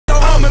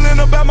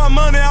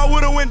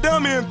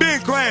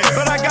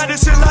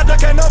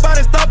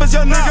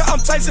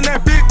chasing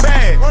that big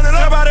bag.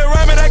 Everybody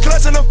ramming that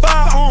clutch in the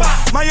fire.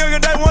 My younger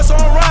day once on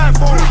ride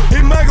for him.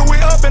 He mugging we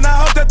up and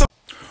I hope that the...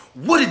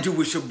 What it do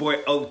with your boy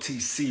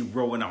OTC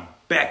Ro, and I'm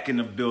back in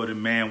the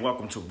building, man.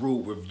 Welcome to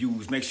Rude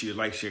Reviews. Make sure you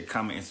like, share,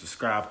 comment, and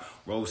subscribe.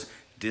 Roast,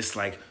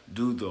 dislike,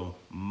 do the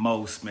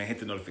most, man. Hit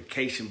the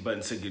notification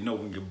button so you know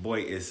when your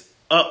boy is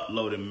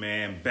uploading,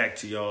 man. Back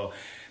to y'all,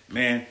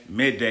 man.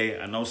 Midday.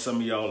 I know some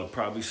of y'all are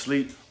probably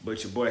asleep,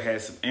 but your boy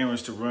has some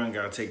errands to run.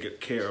 Gotta take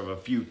care of a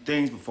few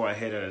things before I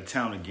head out of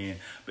town again.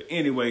 But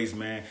anyways,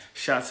 man,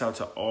 shouts out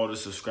to all the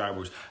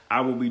subscribers. I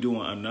will be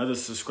doing another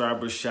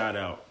subscriber shout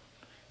out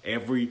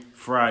every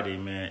Friday,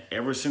 man.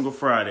 Every single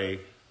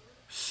Friday,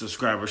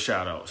 subscriber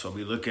shout out. So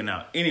be looking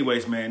out.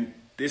 Anyways, man,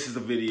 this is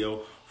a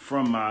video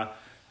from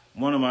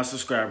one of my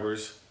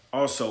subscribers.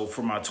 Also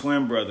for my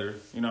twin brother,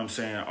 you know what I'm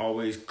saying?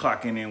 Always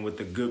clocking in with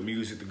the good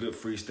music, the good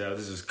freestyle.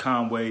 This is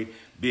Conway,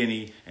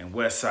 Benny, and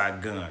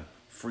Westside Gunn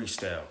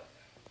freestyle.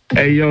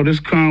 Hey yo, this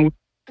Conway.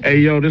 Hey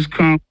yo, this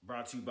Conway.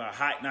 Brought to you by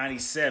Hot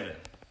 97.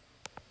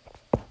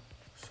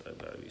 So that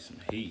gotta be some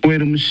heat.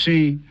 With the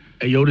machine.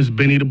 Hey, yo, this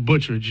Benny the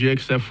Butcher,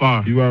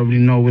 GXFR. You already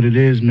know what it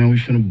is, man. We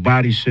finna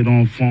body shit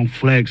on Funk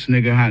Flex,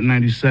 nigga. Hot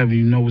 97,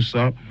 you know what's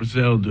up.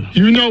 Griselda.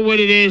 You know what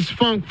it is.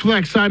 Funk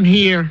Flex, I'm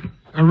here.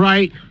 All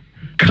right?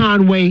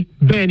 Conway,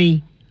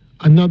 Benny,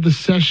 another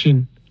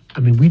session. I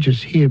mean, we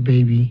just here,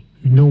 baby.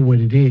 You know what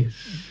it is.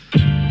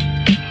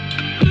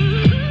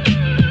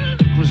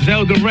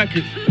 Griselda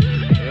Records.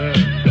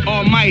 The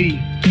Almighty.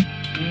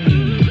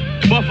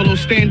 Buffalo,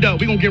 stand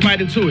up. We gonna get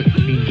right into it.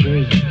 New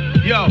Jersey.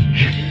 Yo.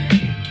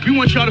 We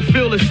want y'all to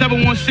feel the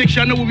 716.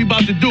 Y'all know what we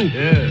about to do.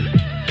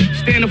 Yeah.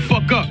 Stand the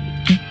fuck up.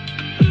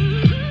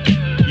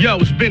 Yo,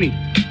 it's Benny,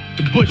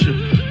 the Butcher.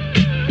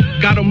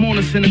 Got them on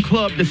us in the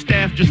club, the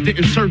staff just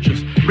didn't search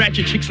us.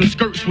 Ratchet chicks in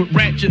skirts with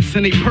ratchets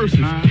in their purses.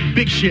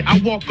 Big shit, I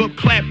walk up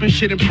clapping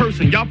shit in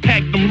person. Y'all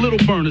pack them little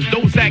burners,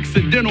 those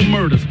accidental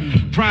murders.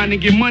 Trying to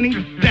get money,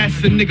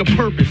 that's the nigga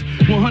purpose.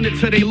 100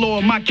 to they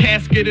lower my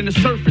casket in the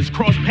surface.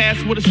 Cross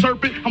paths with a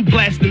serpent, I'm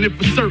blasting it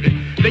for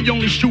certain. They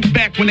only shoot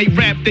back when they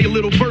rap their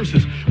little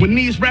verses. When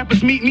these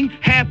rappers meet me,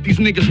 half these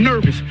niggas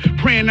nervous.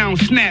 Praying I don't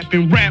snap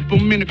and wrap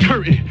them in a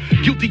curtain.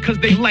 Guilty cause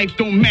they life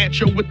don't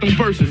match up with them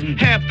verses.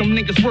 Half them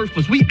niggas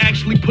worthless, we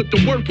actually put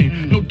the work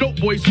in. No dope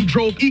boys who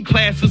drove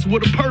E-classes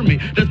with a permit.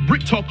 That's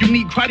brick talk, you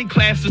need karate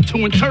classes to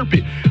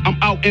interpret. I'm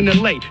out in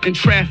LA, in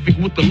traffic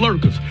with the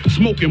lurkers.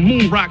 Smoking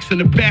moon rocks in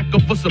the back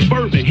of a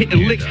Suburban.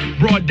 Hitting licks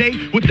broad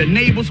day with the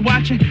neighbors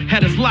watching.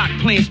 Had us locked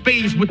playing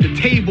spades with the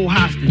table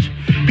hostage.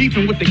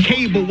 Beefing with the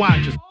cable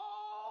watchers.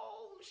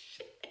 Oh,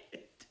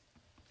 shit.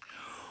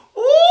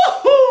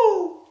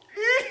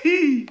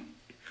 Woohoo!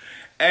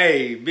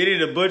 Hey, Benny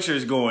the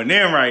Butcher's going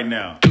in right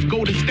now.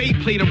 Golden State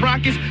play the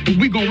Rockets, and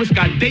we gon' risk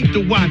our date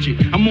to watch it.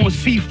 I'm on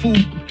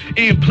seafood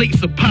and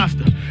plates of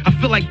pasta. I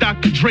feel like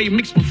Dr. Dre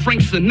mixed with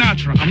Frank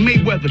Sinatra. I'm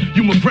Mayweather,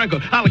 you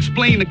McGregor. I'll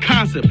explain the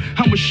concept.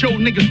 I'ma show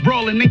niggas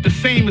brawling ain't the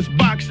same as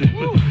boxing.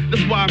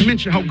 That's why I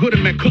mention how good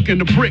I'm at cooking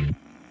the brick.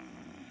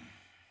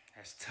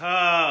 That's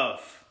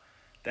tough.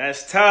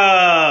 That's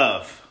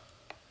tough.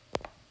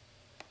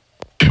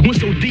 Went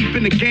so deep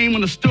in the game,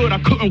 understood I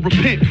couldn't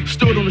repent.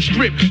 Stood on the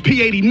strip,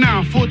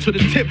 P89, full to the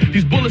tip.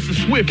 These bullets are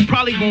swift,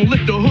 probably gonna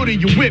lift the hood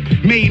of your whip.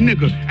 Made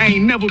nigga, I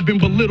ain't never been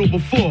belittled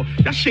before.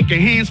 Y'all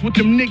shaking hands with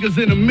them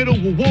niggas in the middle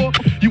of war.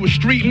 You a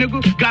street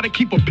nigga, gotta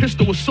keep a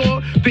pistol or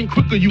sword. Think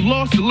quicker you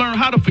lost to learn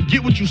how to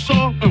forget what you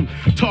saw.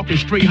 Talking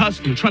straight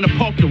hustling, trying to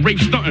park the rape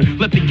stunting.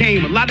 Let the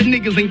game, a lot of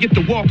niggas ain't get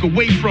to walk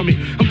away from it.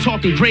 I'm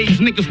talking grades,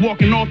 niggas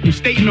walking off them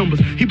state numbers.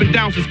 He been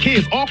down since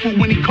kids, awkward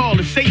when he called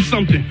to say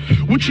something.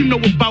 What you know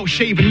about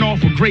shaving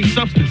off a gray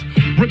substance?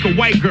 Brick a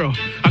white girl,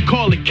 I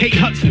call it Kate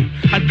Hudson.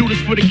 I do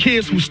this for the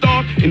kids who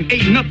starved and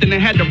ate nothing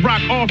and had to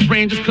rock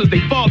off-brand just cause they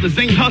fathers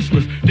ain't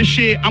hustlers. This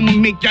year, I'ma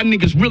make y'all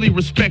niggas really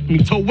respect me.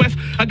 Told West,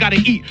 I gotta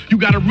eat, you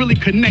gotta really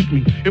connect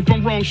me. If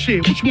I'm wrong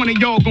shit, which one of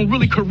y'all gonna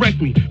really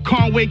correct me?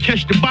 Conway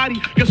catch the body,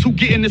 guess who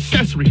get an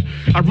accessory?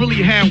 I really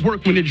had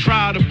work when it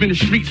dried up in the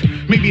streets.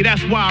 Maybe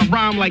that's why I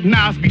rhyme like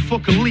Nas before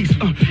Khalees.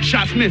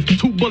 Shots missed,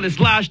 2 bullets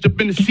lodged up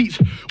in the seats.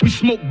 We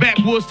smoke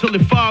backwoods till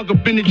it fog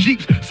up in the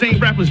Jeeps. Same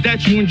rappers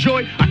that you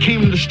enjoy, I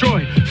came to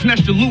destroy.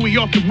 Snatched the Louis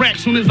off the rack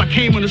soon as I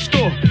came in the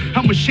store.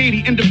 I'm a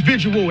shady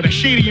individual, that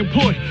shady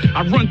employee.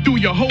 I run through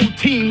your whole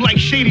team like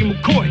Shady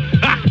McCoy.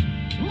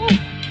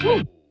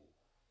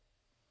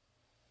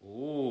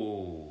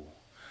 Ooh,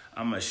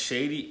 I'm a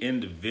shady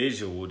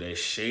individual that's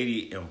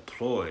shady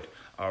employed.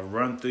 I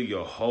run through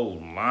your whole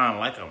line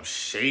like I'm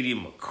Shady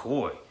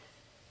McCoy.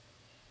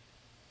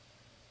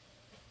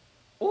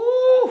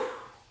 Ooh,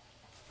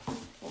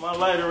 where my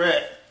lighter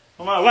at?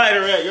 Where my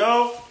lighter at,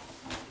 yo?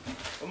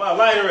 Where my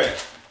lighter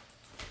at?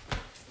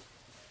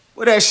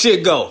 Where that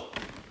shit go?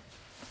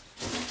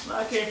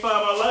 I can't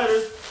find my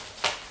lighter.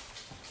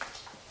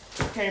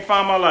 I can't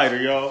find my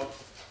lighter, y'all.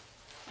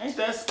 Ain't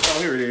that? Oh,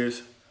 here it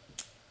is.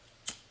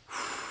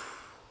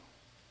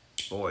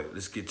 Boy,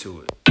 let's get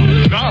to it.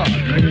 God,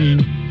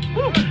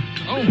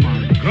 oh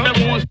my God.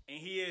 And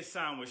he is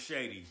signed with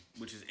Shady,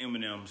 which is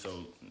Eminem, so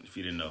if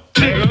you didn't know.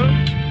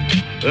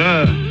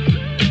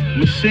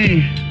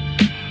 Machine.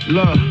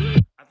 Look.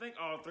 I think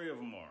all three of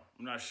them are.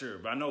 I'm not sure,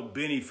 but I know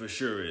Benny for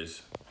sure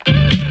is.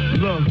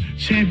 Look,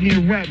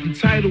 champion rap, the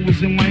title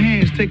was in my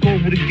hands. Take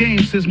over the game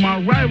since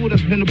my arrival,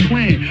 that's been the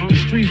plan. The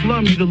streets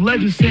love me, the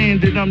legend saying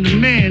that I'm the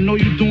man. Know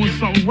you doing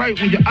something right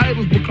when your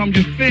idols become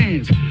your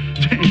fans.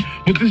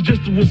 But this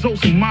just the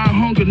results of my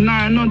hunger.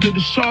 9 under the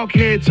shark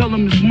head, tell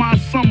them it's my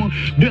summer.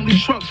 Bentley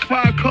trucks,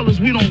 5 colors,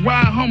 we don't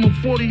ride Hummer.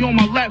 40 on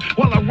my lap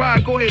while I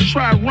ride, go ahead,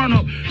 try run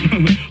up.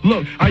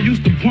 Look, I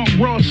used to pump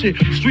raw shit.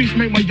 Streets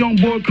make my young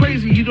boy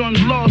crazy, he done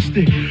lost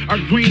it. Our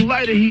green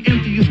lighter, he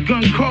empty his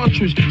gun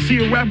cartridge.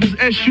 See a rapper's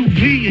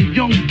SUV and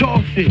young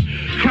Dolphin.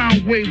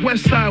 Conway,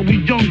 Westside, we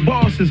young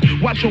bosses.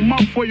 Watch your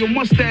mouth for your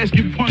mustache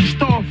get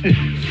punched off it.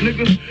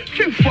 Nigga,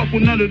 can't fuck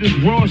with none of this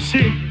raw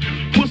shit.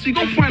 Pussy,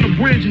 go find a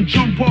bridge and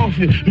jump off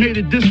it. Made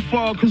it this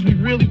far cause we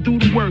really do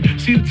the work.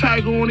 See the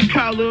tiger on the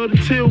collar of the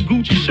tail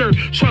Gucci shirt.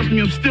 Trust me,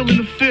 I'm still in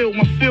the field.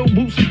 My field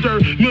boots and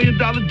dirt. $1 million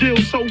deal,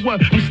 so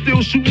what? I'm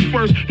still shooting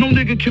first. No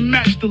nigga can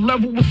match the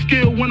level of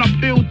skill when I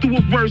peel through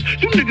a verse.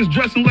 You niggas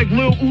dressing like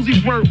Lil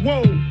Uzi Vert.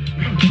 Whoa.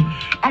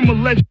 I'm a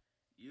legend.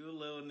 You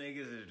little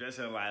niggas is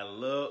dressing like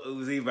Lil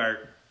Uzi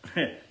Vert.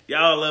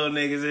 Y'all little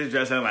niggas is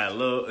dressing like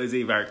Lil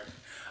Uzi Vert.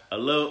 A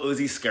little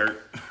Uzi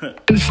skirt.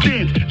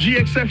 Stamps,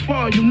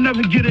 GXFR, you'll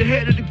never get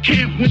ahead of the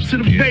camp. Went to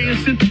the Bay and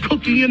sent the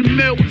cookie in the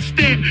mail with a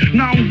stamp.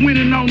 Now I'm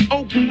winning out in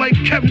Oakland like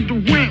Kevin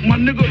Durant, my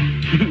nigga.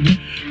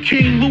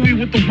 King Louis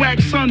with the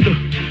wax under.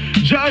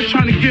 Judge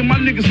trying to get my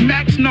niggas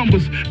max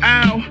numbers.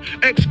 Ow,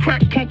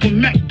 ex-crack pumper,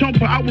 Mac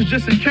dumper. I was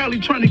just in Cali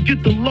trying to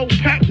get the low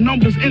pack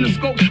numbers. In the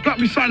scope, got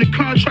me signing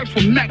contracts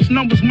for max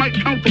numbers. Might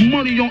count the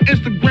money on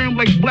Instagram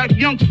like Black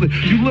Youngster.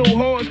 You little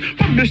whores,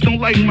 my bitch don't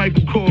like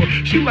Michael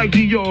Kors. She like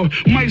Dior,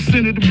 might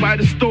send it to buy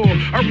the store.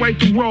 I write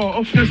the raw,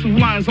 offensive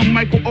lines, I'm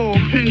Michael Orr.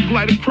 Pen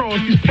glide across,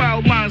 these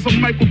foul lines, I'm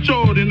Michael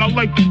Jordan. I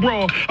like the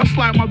raw, I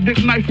slide my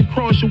big knife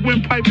across your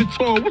windpipe and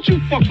tall. What you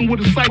fucking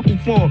with a cycle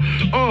for?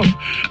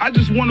 I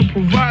just want to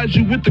provide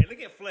you with the... Hey,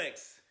 look at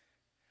Flex.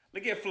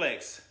 Look at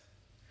Flex.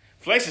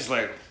 Flex is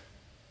like...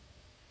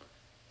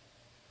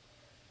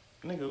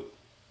 Nigga,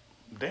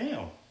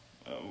 damn.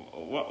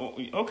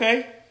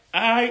 Okay,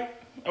 alright,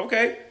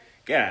 okay.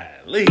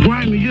 Golly.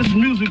 Grimiest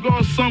music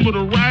all summer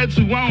to ride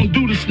to. I don't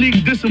do the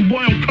sneak diss and boy,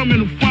 I'm coming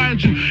to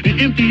find you.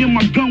 And emptying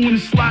my gun when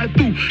it slide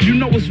through. You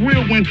know it's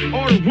real when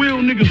all the real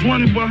niggas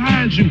running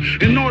behind you.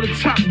 And all the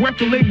top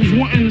record labels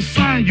wanting to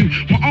sign you.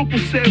 My uncle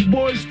said,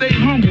 boy, stay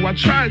humble. I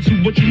tried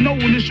to, but you know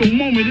when it's your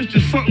moment, it's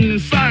just something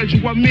inside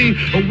you. I mean,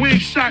 a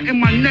wig shot in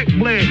my neck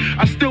bled.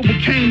 I still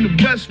became the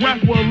best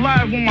rapper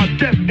alive on my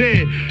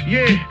deathbed.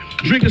 Yeah,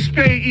 drinking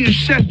spade, eating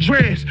chef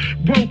dress.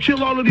 Bro,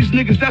 kill all of these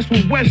niggas, that's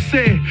what West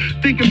said.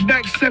 Thinking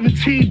back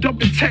 17,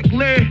 dumping tech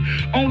leg.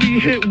 Only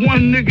hit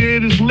one nigga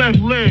in his left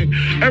leg.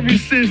 Ever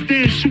since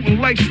then, shooting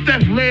like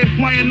Steph leg.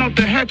 Flying out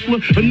the heckler,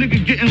 a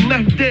nigga getting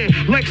left dead.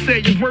 Lex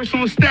said, your verse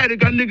on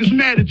static, got niggas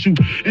mad at you.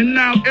 And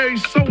now every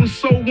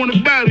so-and-so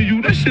wanna battle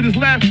you. That shit is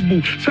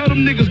laughable. Tell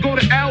them niggas go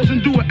to Al's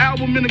and do an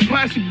album in a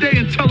classic day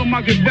and tell them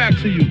I'll get back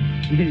to you.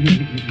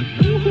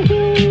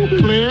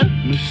 Clear?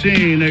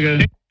 Machine,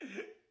 nigga.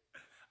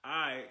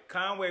 Alright,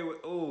 Conway,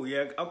 ooh,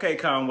 yeah, okay,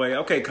 Conway.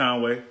 I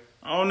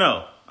don't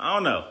know.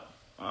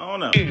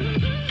 Yeah.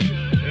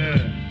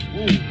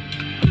 Ooh.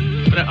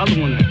 Where that other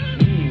one at?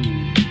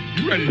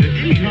 Ooh. You ready to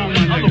eat? No,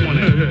 my other one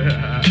at?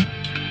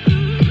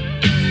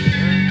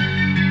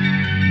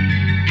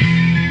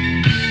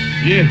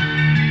 Yeah.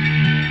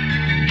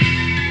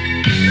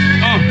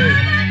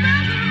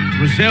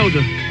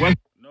 Griselda.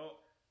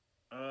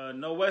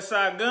 No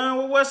Westside Gunn.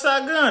 What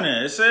Westside Gunn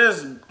at? It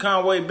says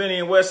Conway, Benny,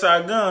 and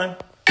Westside Gunn.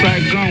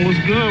 Westside Gunn, what's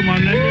good, my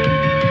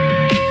nigga?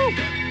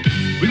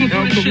 We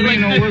gonna do this shit like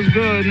this. What's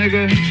good,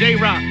 nigga?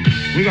 J-Rock.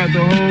 We got the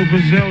whole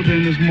Griselda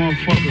in this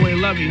motherfucker. Boy,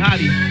 love you,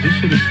 hottie. This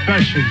shit is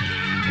special.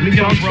 Let me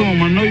talk to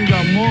him. I know you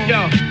got more.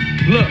 Yo,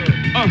 look,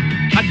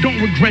 I don't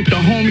regret the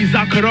homies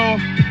I cut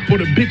off or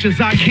the bitches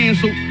I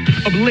canceled.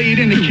 A blade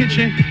in the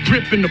kitchen,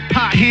 dripping the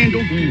pot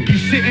handle. You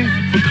sitting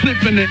for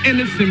clipping the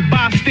innocent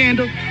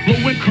bystander.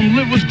 Low-income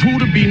livers grew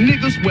to be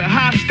niggas with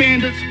high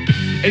standards.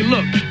 Hey,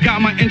 look,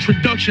 got my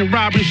introduction,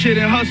 robbing shit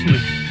and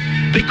hustling.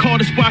 They called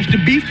to squash the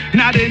beef,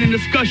 not in a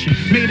discussion.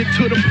 Made it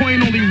to the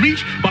point only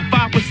reached by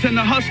 5%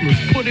 of hustlers.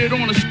 Put it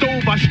on a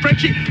stove, I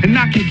stretch it, and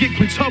I can get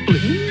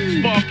quintuplet.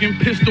 Sparking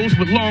pistols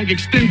with long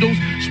extendos.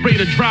 Spray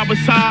the driver's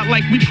side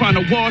like we trying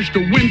to wash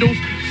the windows.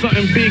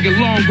 Something big and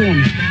long on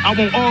me, I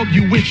won't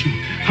argue with you.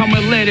 I'ma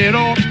let it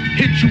off,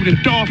 hit you then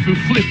dolphin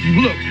flip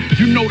you. Look,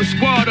 you know the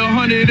squad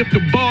 100 if the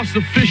boss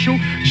official.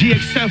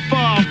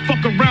 GXFR,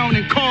 fuck around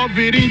and carve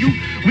it in you.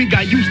 We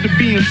got used to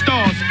being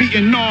stars,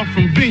 beating off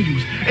from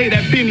venues. Hey,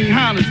 that Benny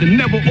Hollins and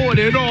never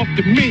ordered off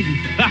the menu.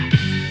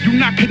 You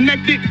not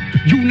connected,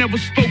 you never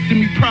spoke to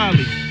me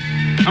proudly.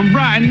 I'm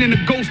riding in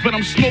a Ghost, but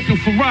I'm smoking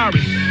Ferrari.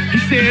 He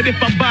said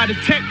if I buy the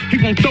tech, he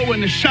gon' throw in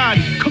the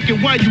shoddy. Cook it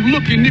while you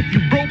looking, if you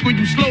broke or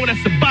you slow,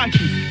 that's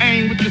hibachi. I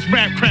ain't with this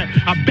rap crap,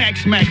 I back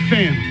smack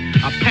fam.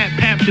 I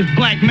pap this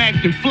black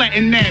Mac and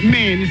flatten that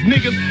man. These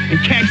niggas in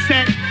cack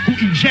sack who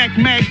eat Jack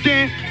Mac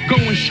then,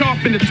 going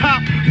sharp in the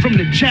top from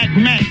the Jack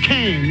Mac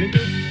can, nigga.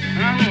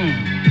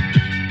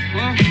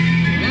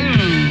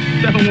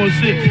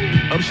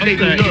 716. Upstate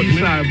New York, East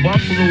Side,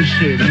 Buffalo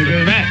shit,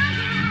 nigga. Back.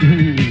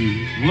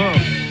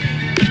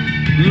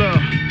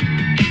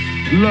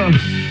 Look.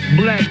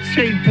 Black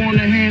tape on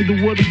the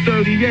handle with a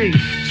 38.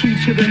 2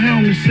 to the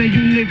helmet, send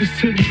you niggas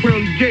to the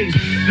pearly gates.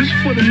 This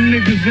for the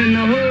niggas in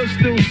the hood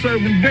still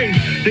serving base.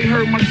 They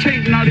heard my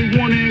tape, now they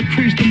wanna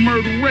increase the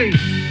murder rate.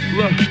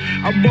 Look,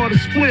 I bought a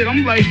split,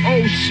 I'm like,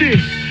 oh shit.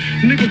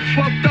 Nigga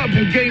fucked up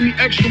and gave me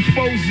extra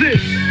 4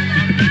 zips.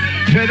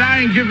 Bet I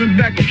ain't giving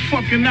back a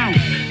fucking ounce.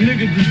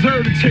 Nigga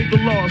deserve to take a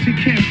loss, he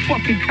can't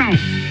fucking count.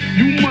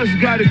 You must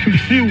got it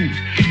confused.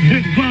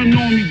 Big gun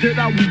on me that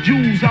I would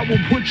use, I will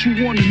put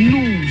you on the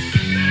news.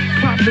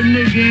 Pop the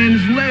nigga in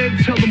his leg,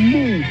 tell him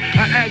move.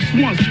 I asked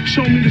once,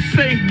 show me the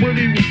safe, but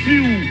they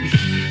refuse.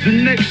 The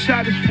next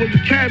shot is for the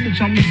cabbage,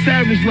 I'm a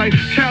savage like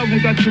Calvin.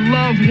 Got your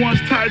loved ones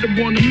tied up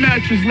on the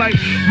mattress like,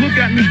 look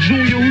at me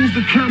Junior, who's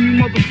the curmy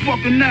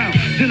motherfucker now?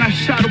 Then I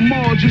shot them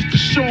all just to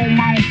show them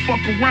I don't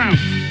fuck around.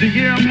 The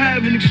year I'm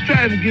having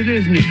extravagant,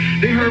 isn't it?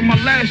 They heard my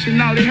last shit,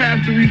 now they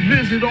have to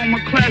revisit all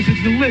my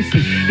classics and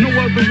listen. No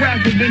other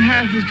rapper been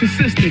half as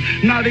consistent.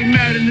 Now they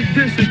mad in the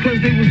distance cause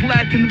they was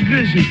lacking the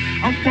vision.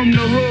 I'm from the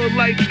hood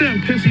like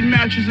them, pissy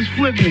matches is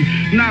flipping.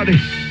 Now they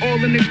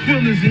all in their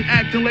feelings and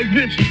acting like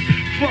bitches.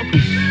 Fuck them,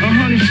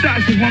 100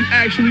 shots if I'm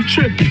actually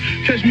tripping.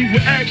 Catch me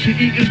with action,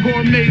 eating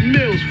gourmet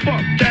meals.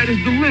 Fuck, that is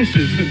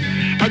delicious.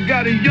 I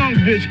got a young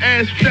bitch,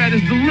 ass fat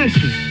is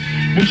delicious.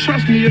 But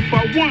trust me, if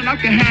I want, I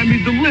can have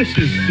me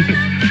delicious.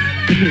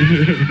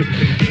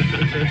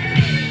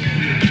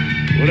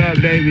 What up,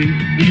 baby?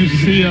 You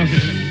see us.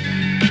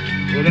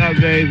 What up,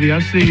 baby? I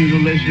see you,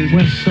 delicious.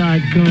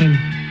 Westside Gunn,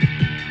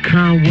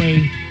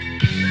 Conway,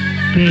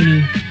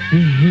 Benny,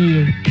 we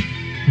here.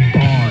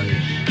 Bars.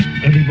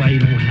 Everybody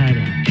don't have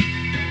that.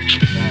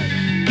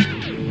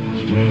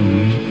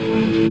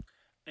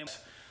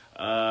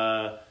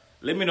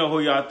 Let me know who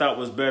y'all thought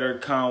was better,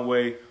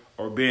 Conway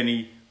or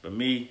Benny. But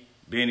me,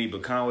 Benny,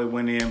 but Conway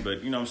went in.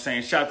 But you know what I'm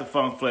saying? Shout out to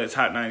Funk Flex,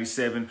 Hot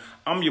 97.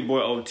 I'm your boy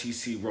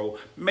OTC Ro.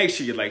 Make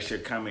sure you like, share,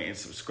 comment, and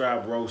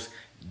subscribe. Roast,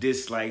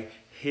 dislike,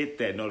 hit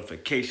that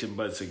notification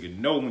button so you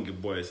know when your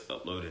boy is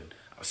uploading.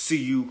 I'll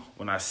see you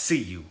when I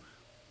see you.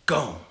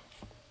 Gone.